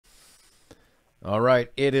All right,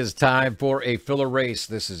 it is time for a filler race.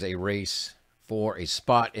 This is a race for a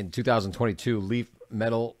spot in 2022 Leaf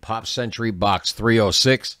Metal Pop Century Box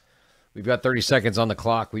 306. We've got 30 seconds on the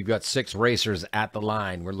clock. We've got 6 racers at the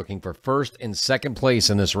line. We're looking for first and second place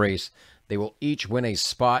in this race. They will each win a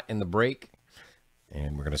spot in the break.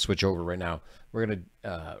 And we're going to switch over right now. We're going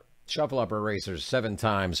to shuffle up our racers 7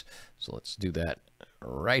 times. So let's do that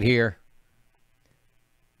right here.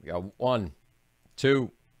 We got 1,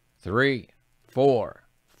 2, 3, 4,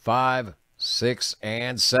 5, 6,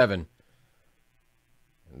 and 7.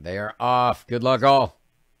 They are off. Good luck, all.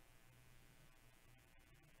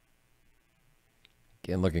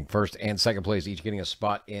 Again, looking first and second place, each getting a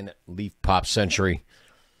spot in Leaf Pop Century,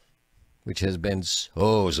 which has been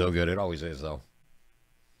so good. It always is, though.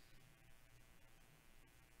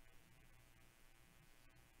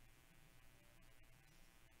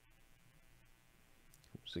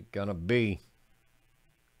 Who's it gonna be?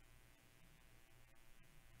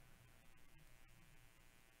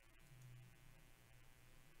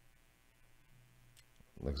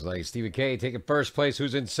 Looks like Stephen K taking first place.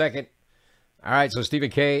 Who's in second? All right, so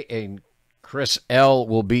Stephen K and Chris L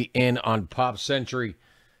will be in on Pop Century.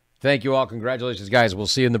 Thank you all. Congratulations, guys. We'll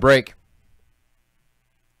see you in the break.